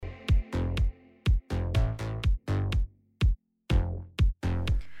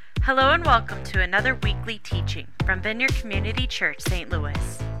Hello and welcome to another weekly teaching from Vineyard Community Church, St. Louis.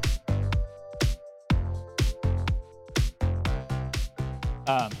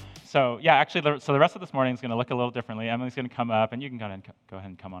 So the rest of this morning is going to look a little differently. Emily's going to come up, and you can go ahead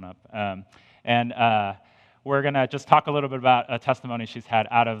and come on up. We're going to just talk a little bit about a testimony she's had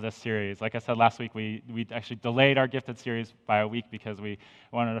out of this series. Like I said last week, we actually delayed our Gifted series by a week because we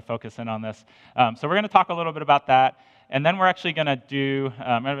wanted to focus in on this. So we're going to talk a little bit about that. And then we're actually going to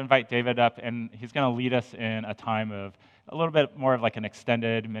I'm going to invite David up, and he's going to lead us in a time of a little bit more of like an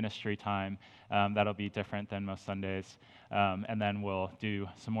extended ministry time that'll be different than most Sundays. And then we'll do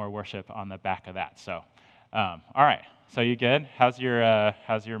some more worship on the back of that. So, all right. So you good? How's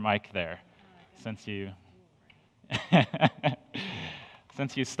your mic there? Since you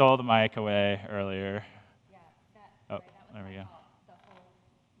stole the mic away earlier. Yeah, there we go. The whole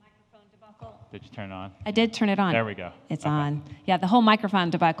microphone debacle. Did you turn it on? I did turn it on. There we go. It's on. Yeah, the whole microphone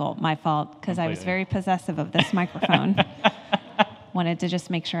debacle, my fault, because I was very possessive of this microphone. Wanted to just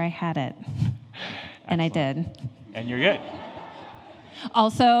make sure I had it. And I did. And you're good.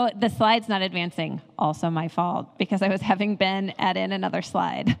 Also, the slide's not advancing. Also my fault, because I was having Ben add in another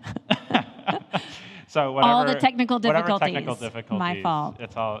slide. So all the technical difficulties. My fault.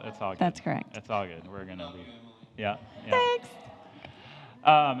 It's all good. That's correct. It's all good. We're gonna be. Yeah. Thanks.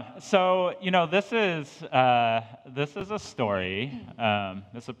 So this is a story.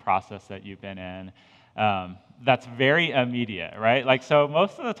 This is a process that you've been in. That's very immediate, right? Like, so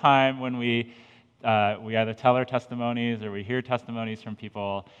most of the time when we either tell our testimonies or we hear testimonies from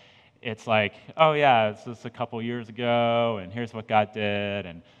people, it's like, oh yeah, it's just a couple years ago, and here's what God did,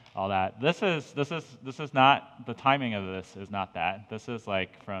 and all that. This is not, the timing of this is not that. This is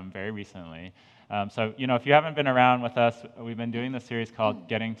like from very recently. So if you haven't been around with us, we've been doing this series called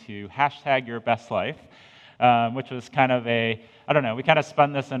Getting to #YourBestLife, which was kind of we kind of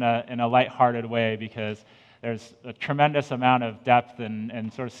spun this in a lighthearted way because there's a tremendous amount of depth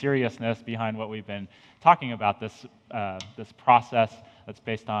and sort of seriousness behind what we've been talking about, this process that's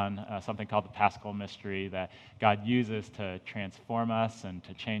based on something called the Paschal Mystery that God uses to transform us and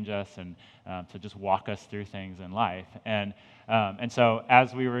to change us and to just walk us through things in life. And so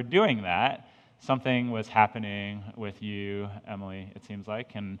as we were doing that, something was happening with you, Emily, it seems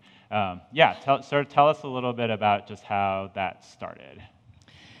like. And tell us a little bit about just how that started.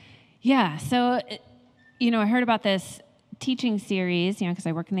 Yeah, so I heard about this teaching series, because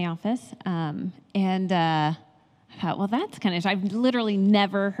I work in the office, and I thought, well, that's kind of, I've literally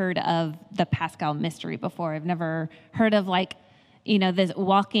never heard of the Paschal Mystery before. I've never heard of this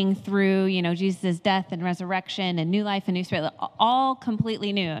walking through, Jesus' death and resurrection and new life and new spirit, all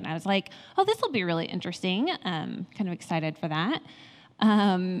completely new. And I was like, oh, this will be really interesting. Kind of excited for that.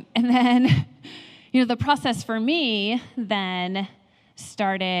 And then, the process for me then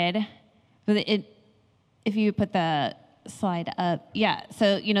started with it. If you put the slide up, yeah.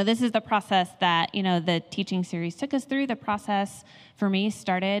 So, this is the process that, the teaching series took us through. The process for me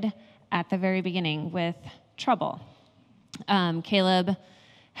started at the very beginning with trouble. Caleb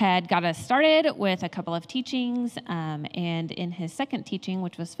had got us started with a couple of teachings, and in his second teaching,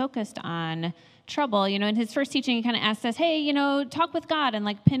 which was focused on trouble, in his first teaching, he kind of asked us, hey, talk with God and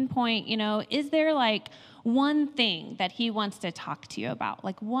pinpoint, is there one thing that he wants to talk to you about,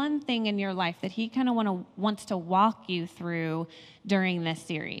 one thing in your life that he kind of wants to walk you through during this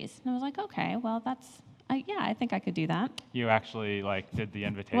series? And I was like, okay, well, I think I could do that. You actually did the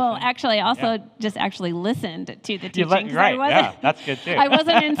invitation? Well, actually, I also just actually listened to the teaching. Right, yeah, that's good too. I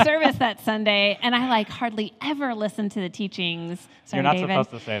wasn't in service that Sunday, and I hardly ever listen to the teachings. Sorry, You're not David. supposed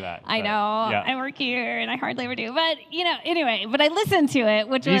to say that. I know. Yeah. I work here, and I hardly ever do. But, anyway, but I listened to it,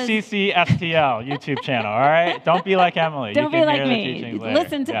 which was... GCCSTL YouTube channel, all right? Don't be like Emily. Don't be like me.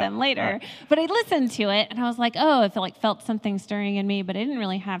 Listen to them later. Right. But I listened to it, and I was like, oh, I felt something stirring in me, but I didn't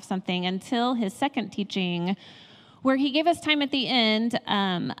really have something until his second teaching, where he gave us time at the end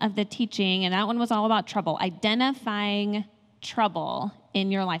of the teaching, and that one was all about trouble, identifying trouble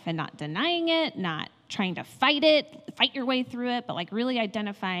in your life and not denying it, not trying to fight your way through it, but really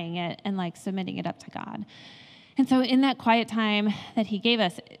identifying it and submitting it up to God. And so in that quiet time that he gave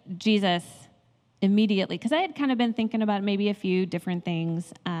us, Jesus immediately, because I had kind of been thinking about maybe a few different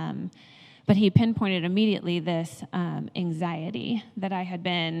things, but he pinpointed immediately this anxiety that I had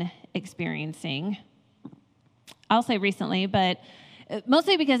been experiencing. I'll say recently, but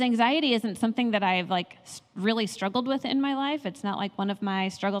mostly because anxiety isn't something that I've really struggled with in my life. It's not one of my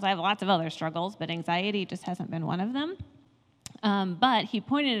struggles. I have lots of other struggles, but anxiety just hasn't been one of them. But he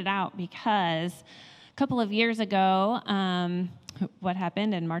pointed it out because a couple of years ago, what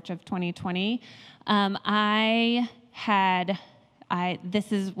happened in March of 2020, I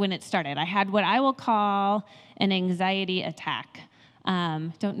this is when it started. I had what I will call an anxiety attack.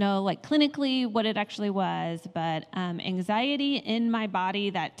 Don't know like clinically what it actually was, but anxiety in my body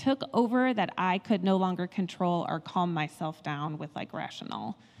that took over that I could no longer control or calm myself down with like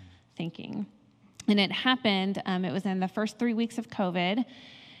rational thinking. And it happened, it was in the first 3 weeks of COVID,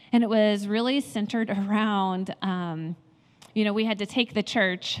 and it was really centered around, we had to take the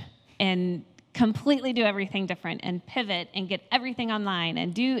church and completely do everything different and pivot and get everything online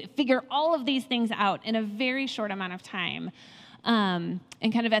and figure all of these things out in a very short amount of time. And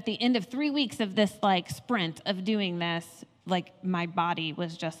kind of at the end of 3 weeks of this like sprint of doing this, like my body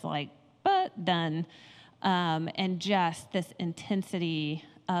was just like, but done. And just this intensity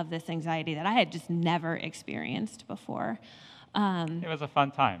of this anxiety that I had just never experienced before. It was a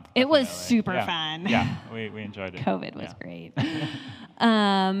fun time. It was Definitely. super fun. Yeah, we enjoyed it. COVID was great.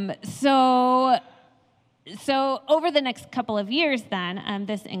 So over the next couple of years then,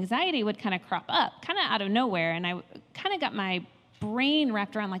 this anxiety would kind of crop up, kind of out of nowhere, and I kind of got my brain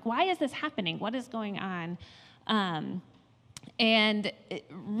wrapped around, like, why is this happening? What is going on? And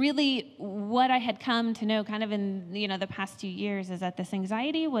really what I had come to know kind of in, the past 2 years is that this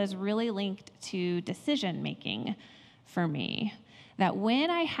anxiety was really linked to decision making for me. That when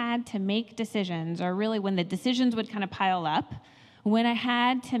I had to make decisions, or really when the decisions would kind of pile up, when I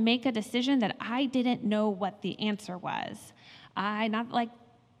had to make a decision that I didn't know what the answer was,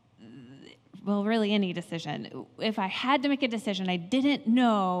 really any decision. If I had to make a decision, I didn't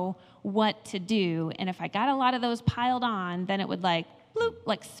know what to do. And if I got a lot of those piled on, then it would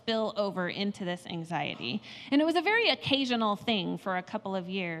spill over into this anxiety. And it was a very occasional thing for a couple of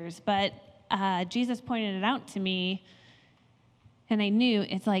years, but Jesus pointed it out to me, and I knew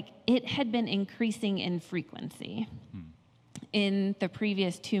it's like it had been increasing in frequency in the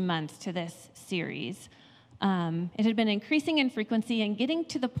previous 2 months to this series. It had been increasing in frequency and getting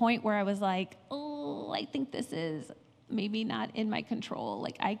to the point where I was like, oh, I think this is maybe not in my control.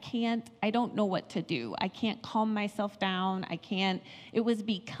 Like I don't know what to do. I can't calm myself down. It was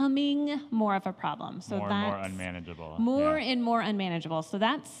becoming more of a problem. So more and more unmanageable. More and more unmanageable. So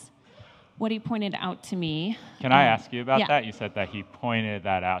that's what he pointed out to me. Can I ask you about that? You said that he pointed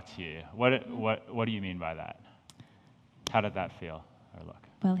that out to you. What do you mean by that? How did that feel or look?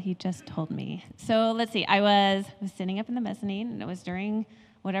 Well, he just told me. So let's see. I was sitting up in the mezzanine, and it was during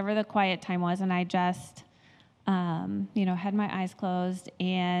whatever the quiet time was, and I just, had my eyes closed,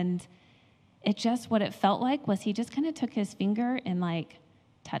 and what it felt like was he just kind of took his finger and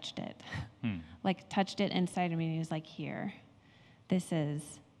touched it, touched it inside of me, and he was like, "Here, this is."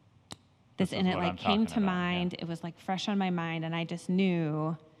 And it came to mind. Yeah. It was fresh on my mind, and I just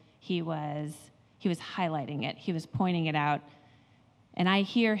knew he was highlighting it. He was pointing it out. And I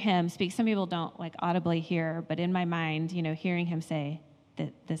hear him speak. Some people don't audibly hear, but in my mind, hearing him say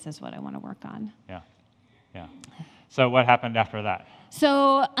that this is what I want to work on. Yeah. So what happened after that?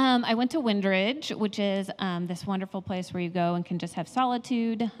 So I went to Windridge, which is this wonderful place where you go and can just have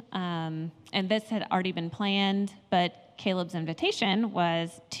solitude. And this had already been planned, but Caleb's invitation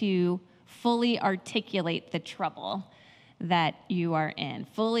was to fully articulate the trouble that you are in,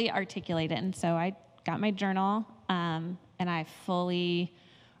 fully articulate it. And so I got my journal, and I fully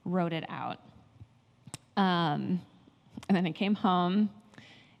wrote it out. And then I came home,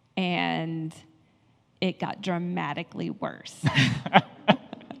 and it got dramatically worse.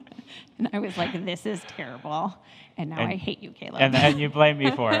 And I was like, this is terrible. And now I hate you, Caleb. And you blame me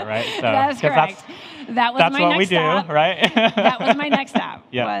for it, right? So, that's correct. That was that's my what next we step. do, right? That was my next step.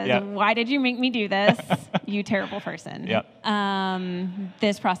 Yeah. Why did you make me do this, you terrible person? Yep.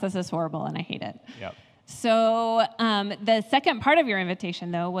 This process is horrible, and I hate it. Yep. So the second part of your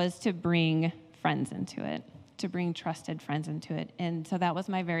invitation, though, was to bring friends into it, to bring trusted friends into it. And so that was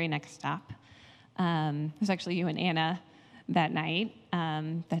my very next stop. It was actually you and Anna that night,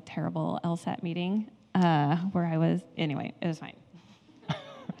 that terrible LSAT meeting where I was. Anyway, it was fine.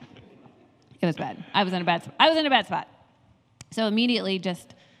 It was bad. I was in a bad spot. So immediately, I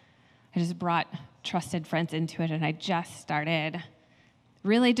just brought trusted friends into it, and I just started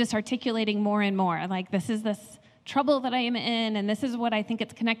really just articulating more and more. This is this trouble that I am in, and this is what I think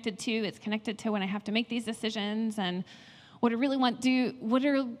it's connected to. It's connected to when I have to make these decisions, and what I really want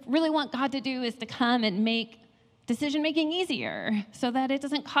God to do is to come and make decision-making easier so that it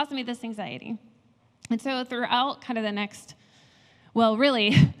doesn't cause me this anxiety. And so throughout kind of the next,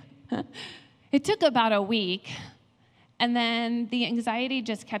 it took about a week, and then the anxiety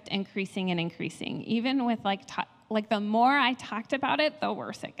just kept increasing and increasing. Even with the more I talked about it, the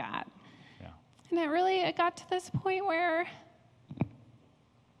worse it got. Yeah. And it got to this point where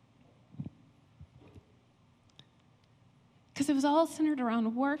because it was all centered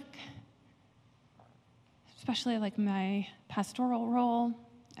around work, especially like my pastoral role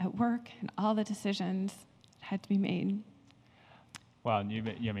at work, and all the decisions had to be made. Well, and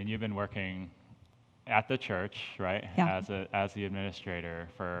you've been working at the church, right? Yeah. As the administrator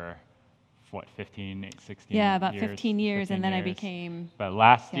for what, 15, 16 Yeah, about years? 15 years, 15 and then I years. became. But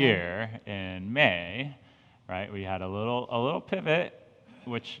last Yeah. year in May, right, we had a little pivot,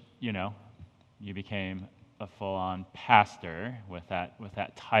 which, you became a full-on pastor with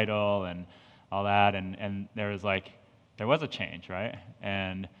that title and all that, and there was a change, right?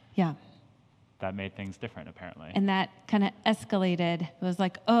 And Yeah. that made things different, apparently. And that kind of escalated. It was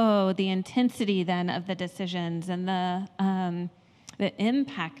like, oh, the intensity then of the decisions and the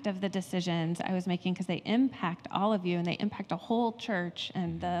impact of the decisions I was making, because they impact all of you and they impact a whole church,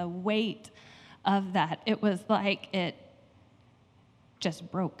 and the weight of that. It was like it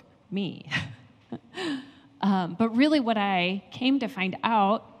just broke me. But really what I came to find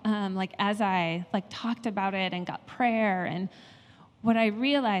out, as I talked about it and got prayer, and what I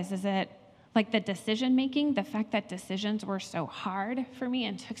realized is that the decision making, the fact that decisions were so hard for me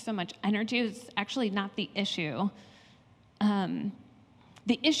and took so much energy was actually not the issue.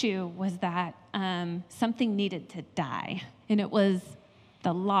 The issue was that something needed to die, and it was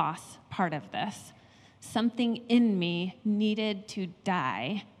the loss part of this. Something in me needed to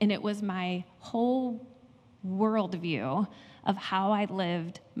die, and it was my whole worldview of how I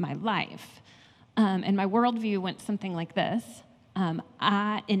lived my life. And my worldview went something like this.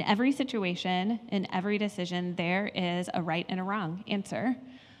 In every situation, in every decision, there is a right and a wrong answer.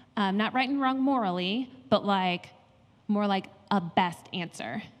 Not right and wrong morally, but more like a best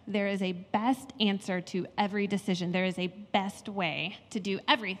answer. There is a best answer to every decision. There is a best way to do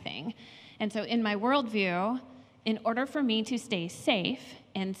everything. And so in my worldview, in order for me to stay safe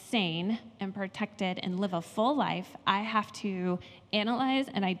and sane and protected and live a full life, I have to analyze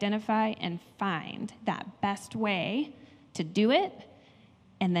and identify and find that best way to do it,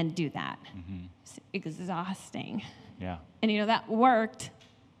 and then do that. Mm-hmm. It's exhausting. Yeah. And that worked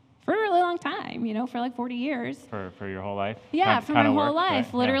for a really long time, for 40 years. For your whole life? Yeah, for my whole life,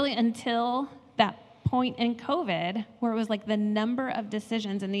 right? literally until that point in COVID, where it was the number of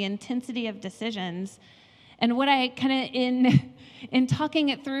decisions and the intensity of decisions. And what I kind of, in talking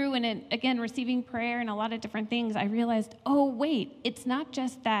it through and again, receiving prayer and a lot of different things, I realized, oh, wait, it's not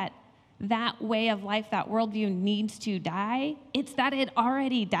just that way of life, that worldview needs to die. It's that it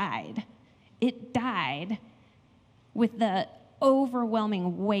already died. It died with the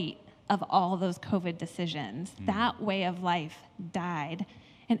overwhelming weight of all those COVID decisions. That way of life died.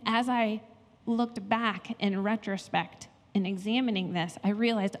 And as I looked back in retrospect in examining this, I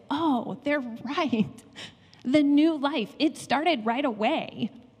realized, oh, they're right. The new life, it started right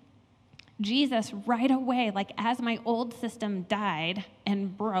away. Jesus, right away, as my old system died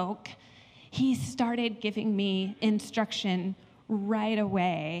and broke, he started giving me instruction right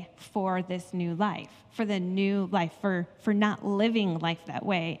away for this new life, for the new life, for not living life that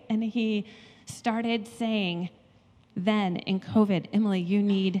way. And he started saying then in COVID, Emily, you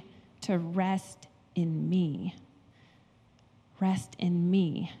need to rest in me. Rest in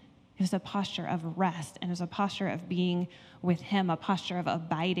me. It was a posture of rest, and it was a posture of being with him, a posture of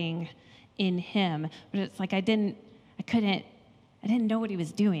abiding in him. But it's I didn't know what he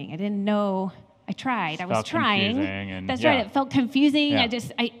was doing. I didn't know. I tried. I was trying. That's right. It felt confusing. Yeah.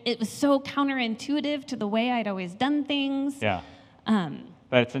 It was so counterintuitive to the way I'd always done things. Yeah.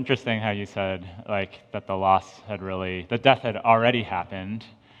 But it's interesting how you said that the death had already happened.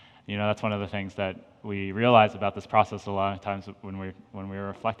 That's one of the things that we realize about this process a lot of times when we were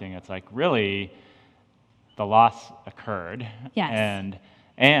reflecting. It's really the loss occurred. Yes.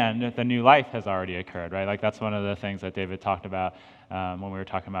 And the new life has already occurred, right? That's one of the things that David talked about when we were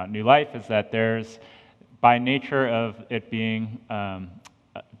talking about new life, is that there's, by nature of it being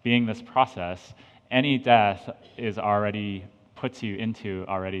this process, any death puts you into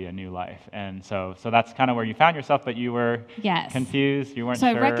already a new life. And so that's kind of where you found yourself, but you were confused. You weren't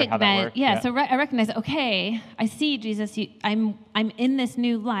sure how that worked. I recognize, okay, I see, Jesus, I'm in this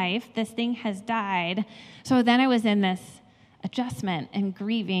new life. This thing has died. So then I was in this adjustment and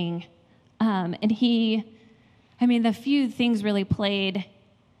grieving. And the few things really played.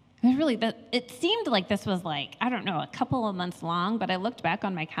 It seemed like this was a couple of months long, but I looked back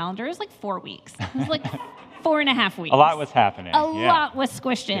on my calendar. It was 4 weeks. It was 4.5 weeks. A lot was happening. A lot was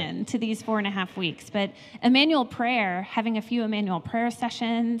squished into these 4.5 weeks. But Emmanuel prayer, having a few Emmanuel prayer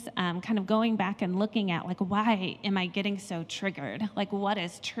sessions, kind of going back and looking at why am I getting so triggered? What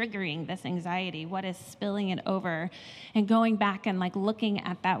is triggering this anxiety? What is spilling it over? And going back and looking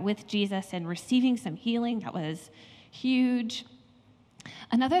at that with Jesus and receiving some healing that was huge.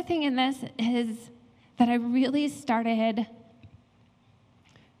 Another thing in this is that I really started,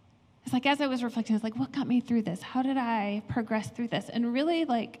 it's like as I was reflecting, it's like, what got me through this? How did I progress through this? And really,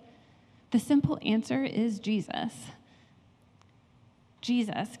 like, the simple answer is Jesus.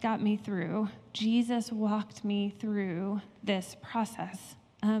 Jesus got me through. Jesus walked me through this process.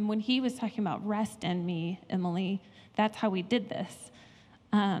 When he was talking about rest in me, Emily, that's how we did this.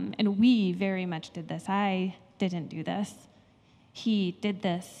 And we very much did this. I didn't do this. He did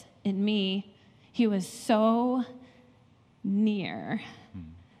this in me. He was so near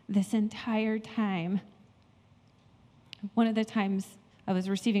this entire time. One of the times I was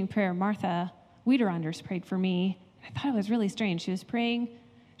receiving prayer, Martha Wiederanders prayed for me. I thought it was really strange. She was praying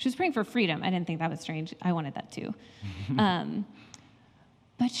for freedom. I didn't think that was strange. I wanted that too.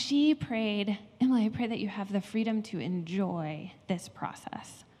 But she prayed, Emily, I pray that you have the freedom to enjoy this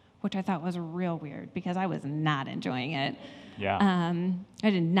process, which I thought was real weird because I was not enjoying it. Yeah. I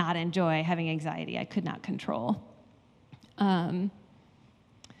did not enjoy having anxiety. I could not control. But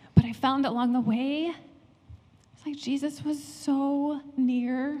I found along the way, it's like Jesus was so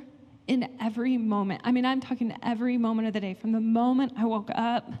near in every moment. I mean, I'm talking every moment of the day. From the moment I woke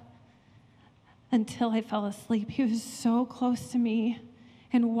up until I fell asleep, he was so close to me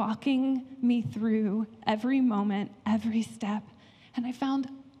and walking me through every moment, every step. And I found,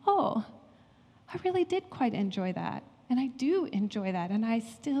 I really did quite enjoy that. And I do enjoy that. And I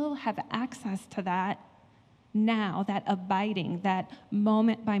still have access to that now, that abiding, that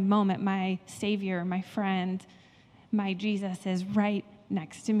moment by moment, my Savior, my friend, my Jesus is right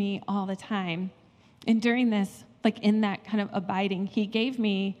next to me all the time. And during this, like in that kind of abiding, he gave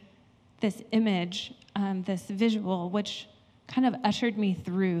me this image, this visual, which kind of ushered me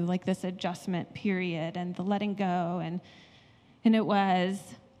through like this adjustment period and the letting go. And it was,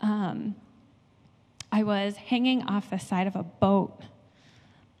 I was hanging off the side of a boat.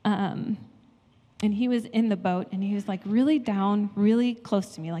 And he was in the boat and he was like really down, really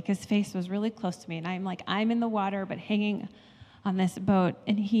close to me. Like his face was really close to me. And I'm like, I'm in the water, but hanging on this boat.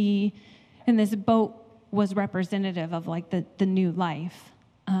 And this boat was representative of like the new life,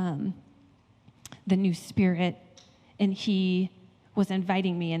 the new spirit. And he was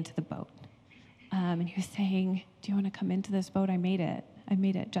inviting me into the boat. And he was saying, do you want to come into this boat? I made it. I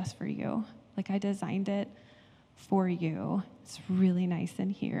made it just for you. Like I designed it for you. It's really nice in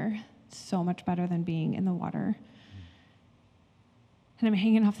here. It's so much better than being in the water. And I'm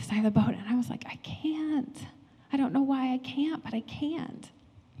hanging off the side of the boat. And I was like, I can't. I don't know why I can't, but I can't.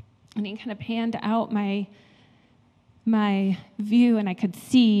 And he kind of panned out my view, and I could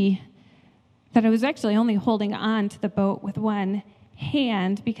see that I was actually only holding on to the boat with one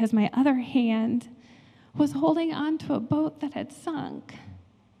hand because my other hand was holding on to a boat that had sunk.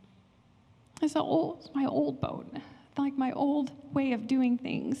 It's my old boat, like my old way of doing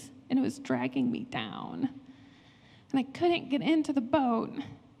things, and it was dragging me down. And I couldn't get into the boat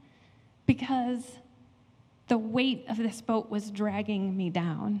because the weight of this boat was dragging me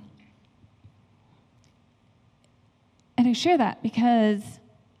down. And I share that because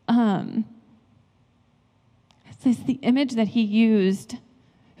it's the image that he used.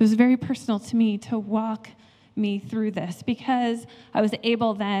 It was very personal to me to walk me through this because I was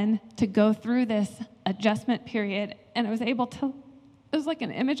able then to go through this adjustment period, and I was able to, it was like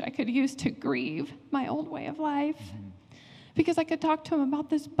an image I could use to grieve my old way of life because I could talk to him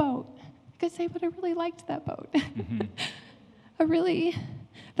about this boat. I could say, but I really liked that boat.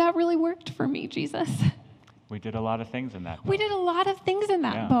 That really worked for me, Jesus. We did a lot of things in that boat. We did a lot of things in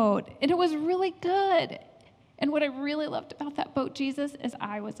that boat, and it was really good. And what I really loved about that boat, Jesus, is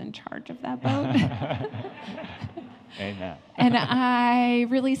I was in charge of that boat. Amen. And I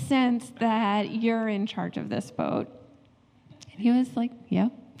really sensed that you're in charge of this boat. And he was like, yeah,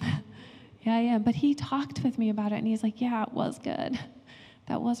 I am. But he talked with me about it, and he's like, yeah, it was good.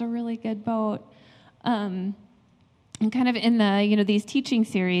 That was a really good boat. And kind of in the, these teaching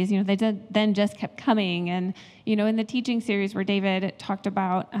series, they then just kept coming. And, in the teaching series where David talked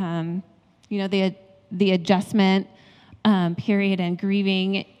about, the adjustment period and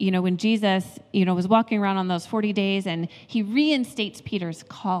grieving, when Jesus, was walking around on those 40 days and he reinstates Peter's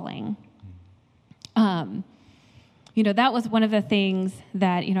calling. That was one of the things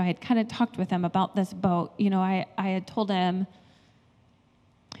that, I had kind of talked with him about this boat. I had told him,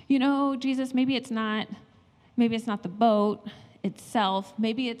 Jesus, maybe it's not the boat itself.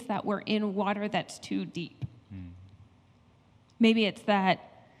 Maybe it's that we're in water that's too deep. Maybe it's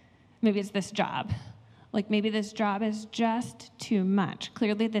this job. Like maybe this job is just too much.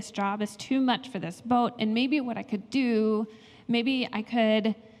 Clearly this job is too much for this boat. And maybe what I could do, maybe I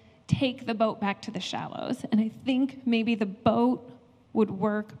could take the boat back to the shallows. And I think maybe the boat would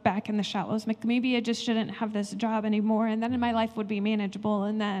work back in the shallows. Like maybe I just shouldn't have this job anymore, and then my life would be manageable,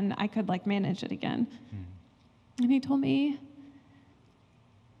 and then I could like manage it again. And he told me, he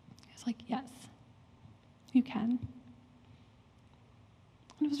was like, yes, you can.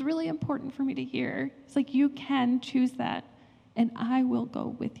 And it was really important for me to hear. It's like, you can choose that, and I will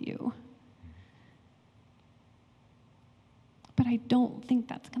go with you. But I don't think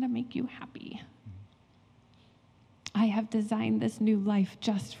that's going to make you happy. I have designed this new life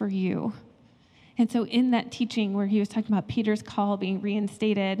just for you. And so in that teaching where he was talking about Peter's call being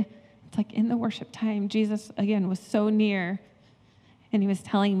reinstated, it's like in the worship time, Jesus, again, was so near, and he was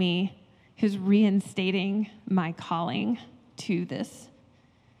telling me he was reinstating my calling to this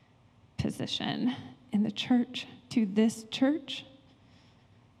position in the church, to this church.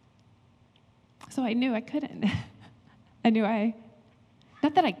 So I knew I couldn't.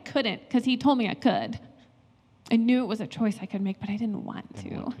 Not that I couldn't, because he told me I could. I knew it was a choice I could make, but I didn't want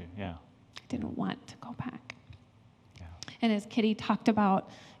to. Yeah. I didn't want to go back. Yeah. And as Kitty talked about,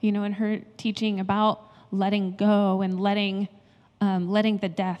 in her teaching about letting go and letting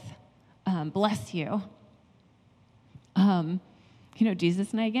the death bless you.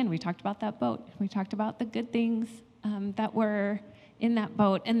 Jesus and I, again, we talked about that boat. We talked about the good things that were in that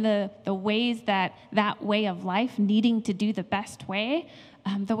boat, and the ways that way of life, needing to do the best way,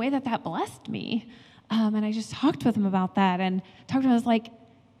 the way that blessed me. And I just talked with him about that, and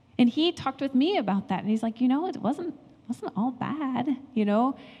and he talked with me about that, and he's like, it wasn't all bad.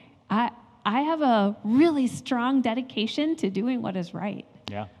 I have a really strong dedication to doing what is right.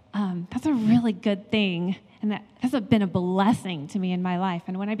 Yeah. That's a really good thing, and that's been a blessing to me in my life.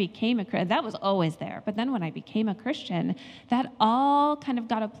 And when I became a Christian, that was always there. But then when I became a Christian, that all kind of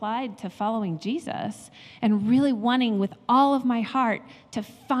got applied to following Jesus and really wanting with all of my heart to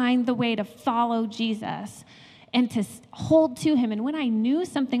find the way to follow Jesus and to hold to him. And when I knew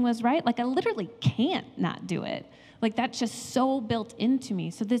something was right, I literally can't not do it. That's just so built into me.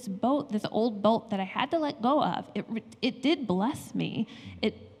 So this old boat that I had to let go of, it did bless me.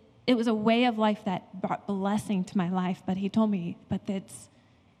 It was a way of life that brought blessing to my life. But he told me, but it's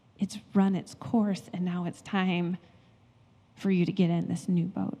run its course, and now it's time for you to get in this new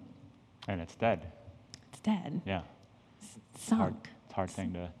boat. And it's dead. It's dead. Yeah. It's sunk. It's a hard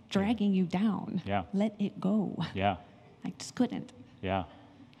thing to... Dragging you down. Yeah. Let it go. Yeah. I just couldn't. Yeah.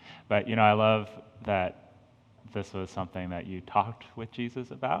 But, I love that this was something that you talked with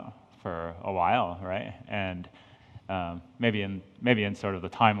Jesus about for a while, right? And maybe in sort of the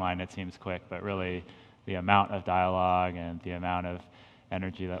timeline it seems quick, but really the amount of dialogue and the amount of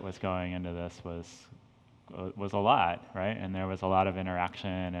energy that was going into this was a lot, right? And there was a lot of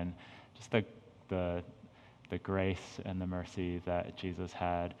interaction, and just the grace and the mercy that Jesus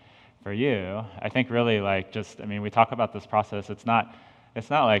had for you. I think really we talk about this process. It's not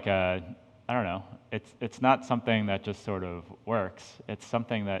like it's not something that just sort of works. It's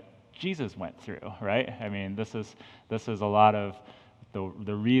something that Jesus went through, right? This is a lot of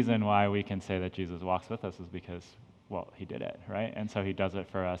the reason why we can say that Jesus walks with us is because, he did it, right? And so he does it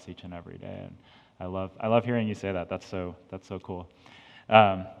for us each and every day. And I love hearing you say that. That's so cool.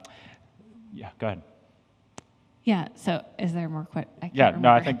 Yeah, go ahead. Yeah. So, is there more questions?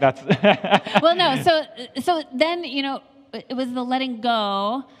 I think that's. Well, no. So then it was the letting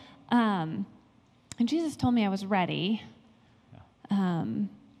go, and Jesus told me I was ready. Yeah.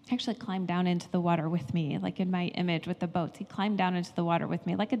 He actually climbed down into the water with me, like in my image with the boats. He climbed down into the water with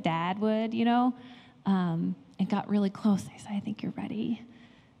me, like a dad would, and got really close. He said, "I think you're ready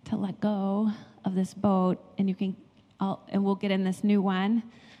to let go of this boat, and we'll get in this new one."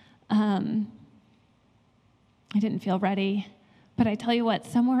 I didn't feel ready, but I tell you what,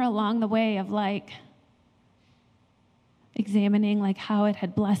 somewhere along the way of examining how it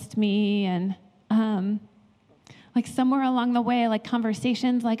had blessed me, and somewhere along the way,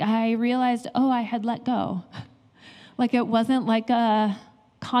 conversations, I realized, I had let go. It wasn't a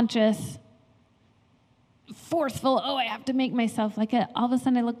conscious, forceful, I have to make myself, all of a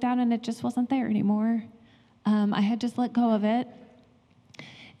sudden I looked down and it just wasn't there anymore. I had just let go of it.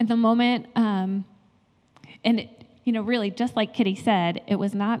 In the moment, and really, just like Kitty said, it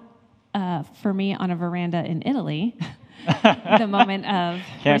was not for me on a veranda in Italy. The moment of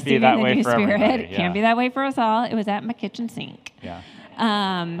can't receiving be that the way new for Spirit. everybody. Yeah. Can't be that way for us all. It was at my kitchen sink. Yeah.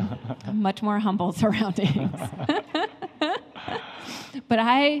 Much more humble surroundings.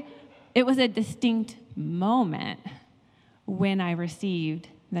 But it was a distinct moment when I received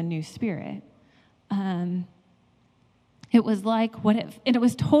the new Spirit. It was and it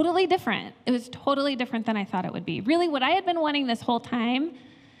was totally different. It was totally different than I thought it would be. Really, what I had been wanting this whole time,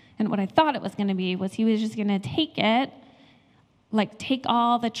 and what I thought it was going to be was he was just going to take it, like take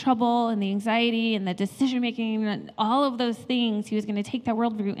all the trouble and the anxiety and the decision-making and all of those things. He was going to take that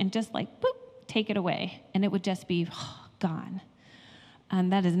worldview and just like, boop, take it away. And it would just be gone.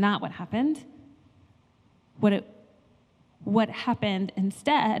 And that is not what happened. What happened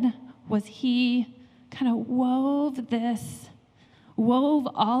instead was he kind of wove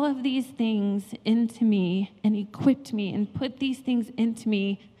all of these things into me and equipped me and put these things into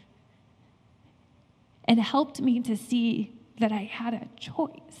me and helped me to see that I had a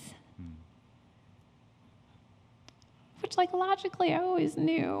choice. Which, like, logically, I always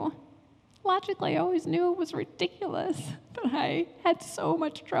knew. Logically, I always knew it was ridiculous that I had so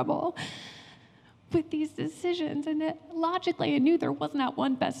much trouble with these decisions. And logically, I knew there was not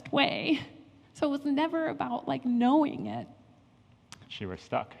one best way. So it was never about, like, knowing it. You were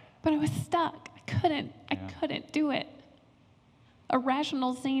stuck. But I was stuck. I couldn't do it. A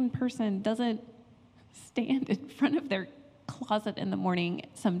rational, sane person doesn't stand in front of their closet in the morning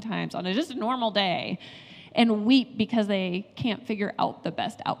sometimes on just a normal day and weep because they can't figure out the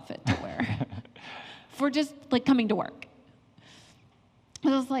best outfit to wear for just like coming to work. It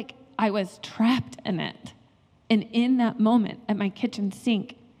was like I was trapped in it. And in that moment at my kitchen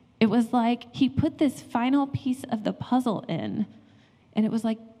sink, it was like he put this final piece of the puzzle in, and it was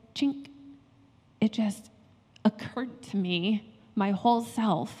like, chink. It just occurred to me, my whole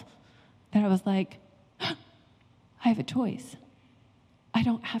self, that I was like, I have a choice. I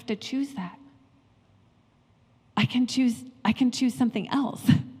don't have to choose that. I can choose something else.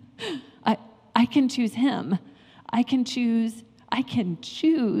 I can choose him. I can choose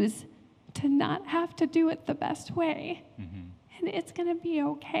to not have to do it the best way. Mm-hmm. And it's going to be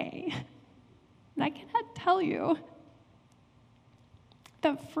okay. And I cannot tell you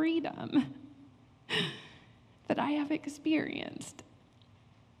the freedom that I have experienced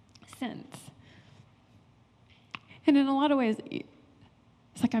since. And in a lot of ways,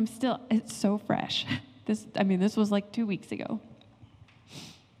 it's like it's so fresh. This was like 2 weeks ago.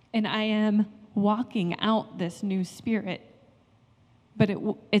 And I am walking out this new spirit. But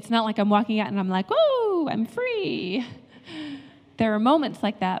it's not like I'm walking out and I'm like, oh, I'm free. There are moments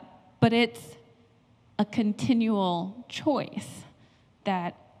like that, but it's a continual choice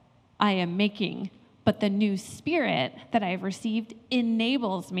that I am making. But the new spirit that I've received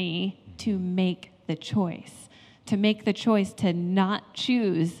enables me to make the choice to not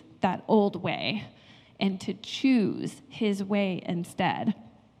choose that old way and to choose his way instead.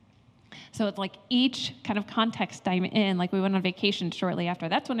 So it's like each kind of context I'm in, like we went on vacation shortly after.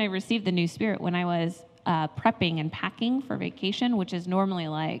 That's when I received the new spirit, when I was prepping and packing for vacation, which is normally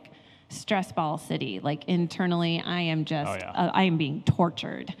like stress ball city. Like internally, I am I am being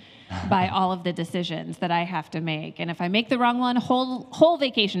tortured by all of the decisions that I have to make. And if I make the wrong one, whole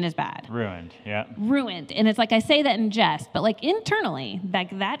vacation is bad. Ruined, yeah. Ruined. And it's like I say that in jest, but like internally,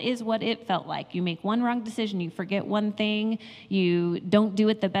 like that is what it felt like. You make one wrong decision, you forget one thing, you don't do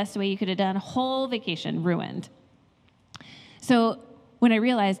it the best way you could have done, whole vacation ruined. So when I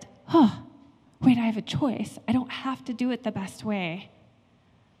realized, wait, I have a choice. I don't have to do it the best way.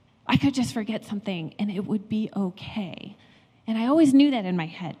 I could just forget something and it would be okay. And I always knew that in my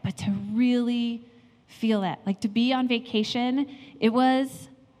head, but to really feel that, like to be on vacation, it was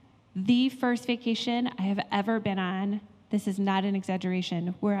the first vacation I have ever been on, this is not an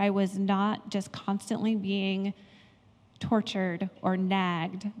exaggeration, where I was not just constantly being tortured or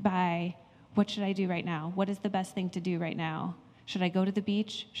nagged by, what should I do right now? What is the best thing to do right now? Should I go to the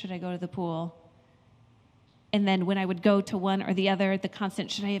beach? Should I go to the pool? And then when I would go to one or the other, the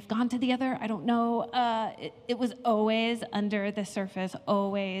constant, should I have gone to the other? I don't know. It was always under the surface,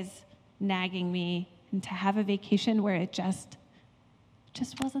 always nagging me. And to have a vacation where it just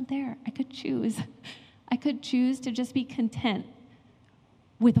wasn't there. I could choose. I could choose to just be content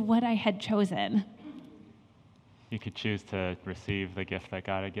with what I had chosen. You could choose to receive the gift that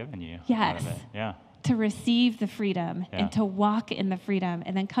God had given you. Yes. Out of it. Yeah. To receive the freedom and to walk in the freedom,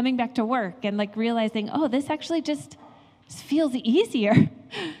 and then coming back to work and like realizing, this actually just feels easier.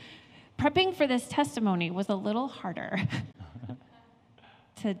 Prepping for this testimony was a little harder.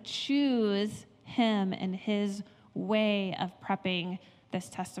 To choose him and his way of prepping this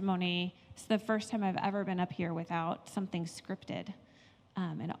testimony. It's the first time I've ever been up here without something scripted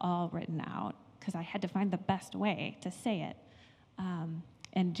and all written out, because I had to find the best way to say it.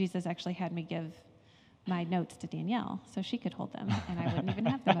 And Jesus actually had me give my notes to Danielle so she could hold them, and I wouldn't even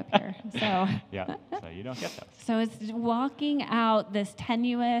have them up here. So so you don't get those. So it's walking out this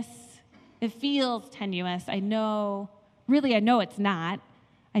tenuous, it feels tenuous. I know it's not.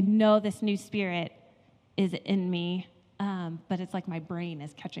 I know this new spirit is in me, but it's like my brain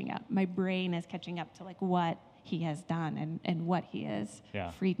is catching up. My brain is catching up to like what he has done and what he has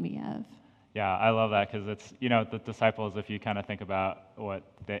freed me of. Yeah, I love that because it's, the disciples, if you kind of think about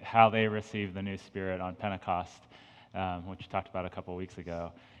how they received the new Spirit on Pentecost, which we talked about a couple weeks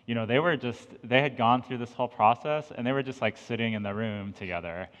ago, they had gone through this whole process and they were just like sitting in the room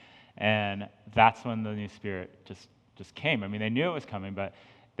together. And that's when the new Spirit just came. I mean, they knew it was coming, but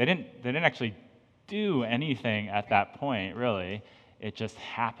they didn't actually do anything at that point, really. It just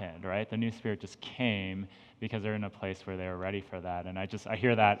happened, right? The new Spirit just came because they're in a place where they were ready for that. And I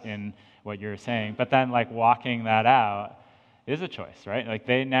hear that in what you're saying. But then like walking that out is a choice, right? Like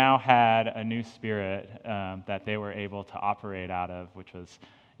they now had a new Spirit that they were able to operate out of, which was,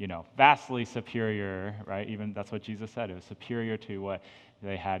 vastly superior, right? Even that's what Jesus said. It was superior to what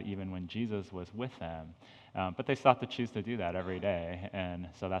they had even when Jesus was with them. But they still have to choose to do that every day. And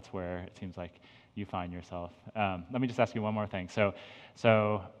so that's where it seems like you find yourself. Let me just ask you one more thing. So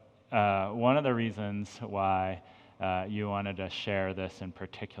one of the reasons why you wanted to share this in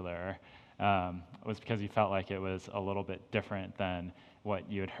particular was because you felt like it was a little bit different than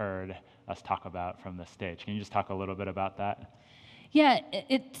what you had heard us talk about from the stage. Can you just talk a little bit about that? Yeah,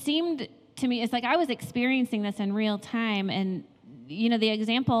 it seemed to me, it's like I was experiencing this in real time, and the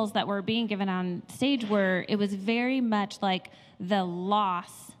examples that were being given on stage it was very much like the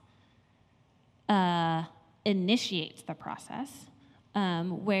loss initiates the process,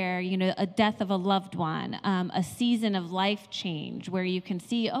 where, a death of a loved one, a season of life change where you can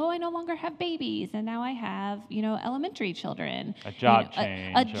see, I no longer have babies and now I have, elementary children. A job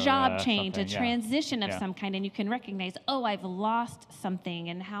change. A job change, a something, transition of some kind, and you can recognize, I've lost something,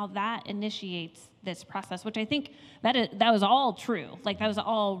 and how that initiates this process, which I think that was all true. Like that was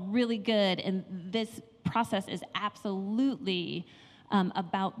all really good, and this process is absolutely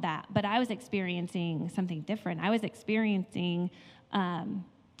about that. But I was experiencing something different. I was experiencing a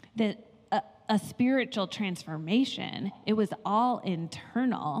spiritual transformation. It was all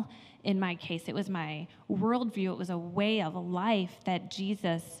internal. In my case, it was my worldview. It was a way of life that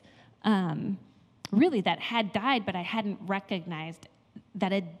Jesus really that had died, but I hadn't recognized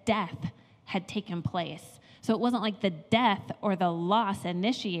that a death had taken place. So it wasn't like the death or the loss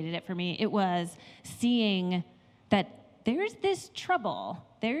initiated it for me. It was seeing that there's this trouble,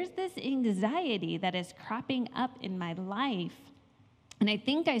 there's this anxiety that is cropping up in my life. And I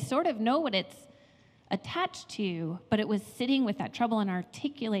think I sort of know what it's attached to, but it was sitting with that trouble and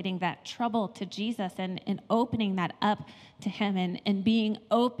articulating that trouble to Jesus and opening that up to him and being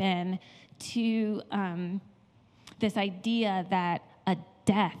open to this idea that a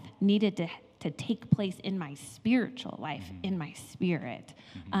death needed to take place in my spiritual life, in my spirit.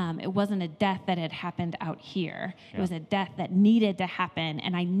 It wasn't a death that had happened out here. Yeah. It was a death that needed to happen,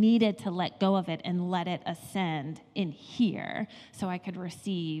 and I needed to let go of it and let it ascend in here so I could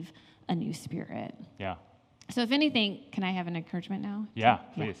receive a new spirit. Yeah. So if anything, can I have an encouragement now? Yeah,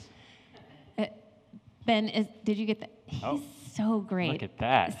 please. Ben, did you get that? He's so great. Look at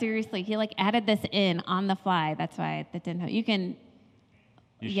that. Seriously, he added this in on the fly. That's why that didn't help. You can...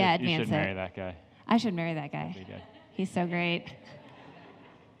 You advance should marry that guy. I should marry that guy. That'd be good. He's so great.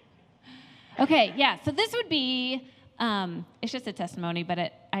 Okay, yeah, so this would be, it's just a testimony, but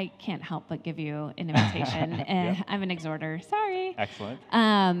I can't help but give you an invitation. And yep. I'm an exhorter, sorry. Excellent.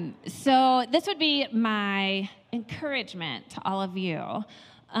 So this would be my encouragement to all of you,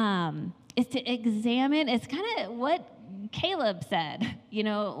 is to examine, it's kind of what Caleb said,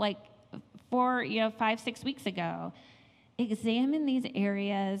 5-6 weeks ago. Examine these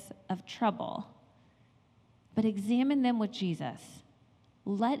areas of trouble, but examine them with Jesus.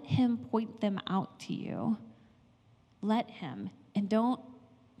 Let him point them out to you. Let him. And don't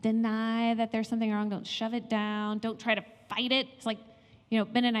deny that there's something wrong. Don't shove it down. Don't try to fight it. It's like,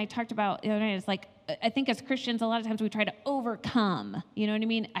 Ben and I talked about the other night. It's like, I think as Christians, a lot of times we try to overcome. You know what I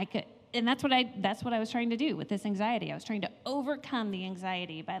mean? And that's what I was trying to do with this anxiety. I was trying to overcome the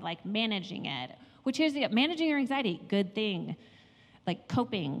anxiety by managing it. Which is managing your anxiety, good thing.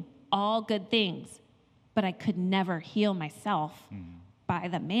 Coping, all good things. But I could never heal myself by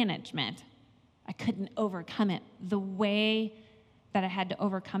the management. I couldn't overcome it. The way that I had to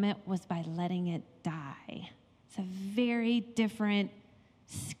overcome it was by letting it die. It's a very different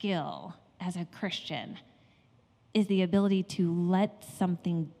skill as a Christian, is the ability to let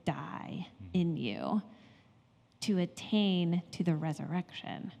something die in you to attain to the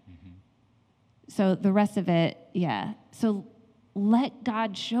resurrection. So the rest of it, So let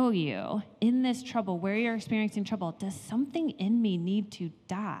God show you in this trouble, where you're experiencing trouble, does something in me need to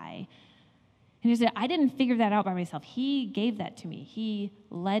die? And he said, I didn't figure that out by myself. He gave that to me. He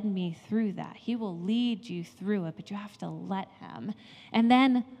led me through that. He will lead you through it, but you have to let him. And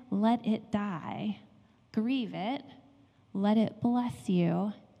then let it die. Grieve it. Let it bless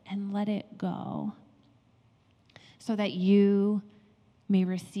you. And let it go. So that you may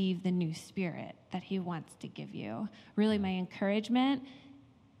receive the new spirit that he wants to give you. Really, my encouragement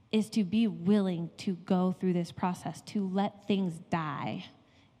is to be willing to go through this process, to let things die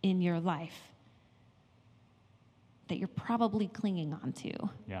in your life that you're probably clinging on to.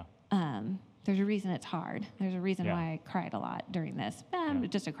 Yeah. There's a reason it's hard. There's a reason why I cried a lot during this. I'm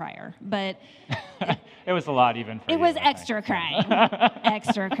just a crier, but it was a lot even for you. It was extra crying.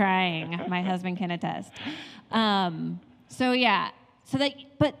 Extra crying. My husband can attest. So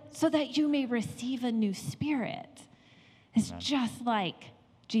that you may receive a new spirit. It's just like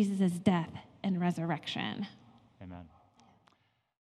Jesus' death and resurrection.